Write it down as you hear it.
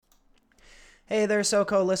Hey there,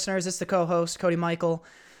 SoCo listeners. It's the co-host, Cody Michael.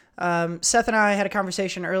 Seth and I had a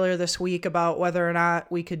conversation earlier this week about whether or not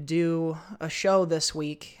we could do a show this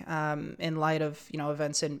week in light of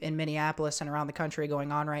events in Minneapolis and around the country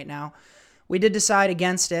going on right now. We did decide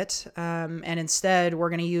against it, and instead we're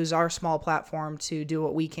going to use our small platform to do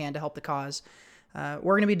what we can to help the cause. We're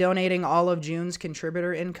going to be donating all of June's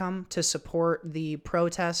contributor income to support the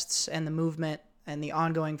protests and the movement and the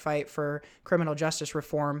ongoing fight for criminal justice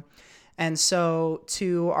reform. And so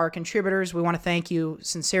to our contributors, we want to thank you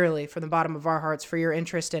sincerely from the bottom of our hearts for your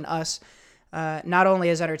interest in us, not only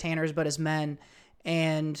as entertainers, but as men.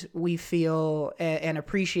 And we feel and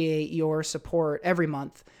appreciate your support every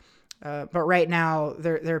month. But right now,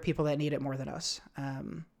 there are people that need it more than us.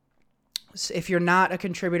 So if you're not a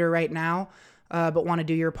contributor right now, but want to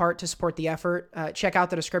do your part to support the effort, check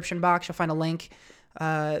out the description box. You'll find a link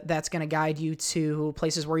that's going to guide you to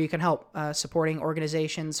places where you can help, supporting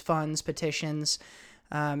organizations, funds, petitions.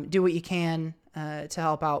 Do what you can to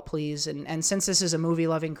help out, please. And since this is a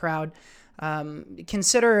movie-loving crowd,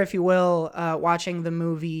 consider, if you will, watching the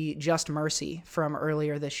movie Just Mercy from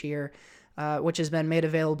earlier this year, which has been made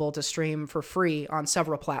available to stream for free on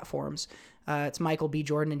several platforms. It's Michael B.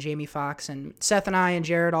 Jordan and Jamie Foxx, and Seth and I and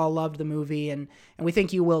Jared all loved the movie, and we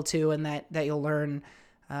think you will too, and that you'll learn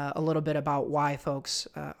a little bit about why folks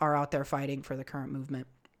are out there fighting for the current movement.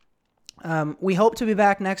 We hope to be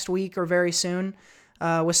back next week or very soon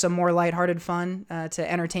with some more lighthearted fun to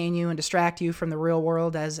entertain you and distract you from the real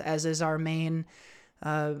world, as is our main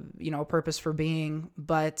purpose for being.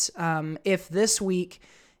 But if this week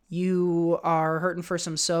you are hurting for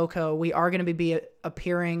some SoCo, we are going to be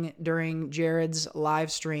appearing during Jared's live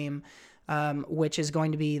stream, which is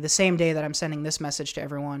going to be the same day that I'm sending this message to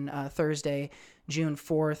everyone, Thursday, June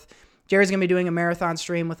 4th. Jared's going to be doing a marathon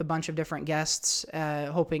stream with a bunch of different guests,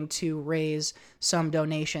 hoping to raise some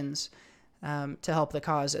donations to help the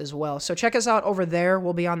cause as well. So check us out over there.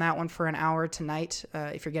 We'll be on that one for an hour tonight,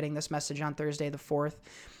 if you're getting this message on Thursday the 4th.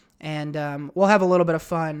 And we'll have a little bit of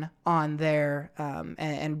fun on there,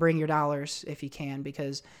 and bring your dollars if you can,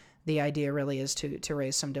 because the idea really is to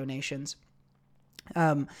raise some donations.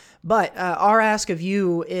 But our ask of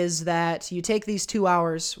you is that you take these 2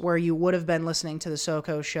 hours where you would have been listening to the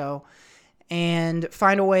SoCo show and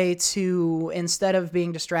find a way to, instead of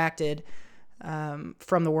being distracted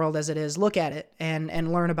from the world as it is, look at it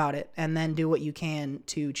and learn about it, and then do what you can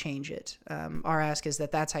to change it. Our ask is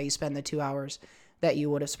that that's how you spend the 2 hours that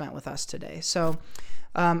you would have spent with us today. So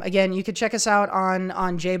again, you can check us out on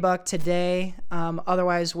JBuck today.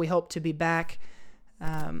 Otherwise, we hope to be back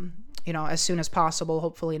as soon as possible,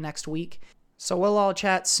 hopefully next week. So we'll all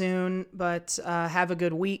chat soon, but have a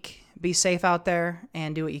good week. Be safe out there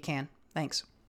and do what you can. Thanks.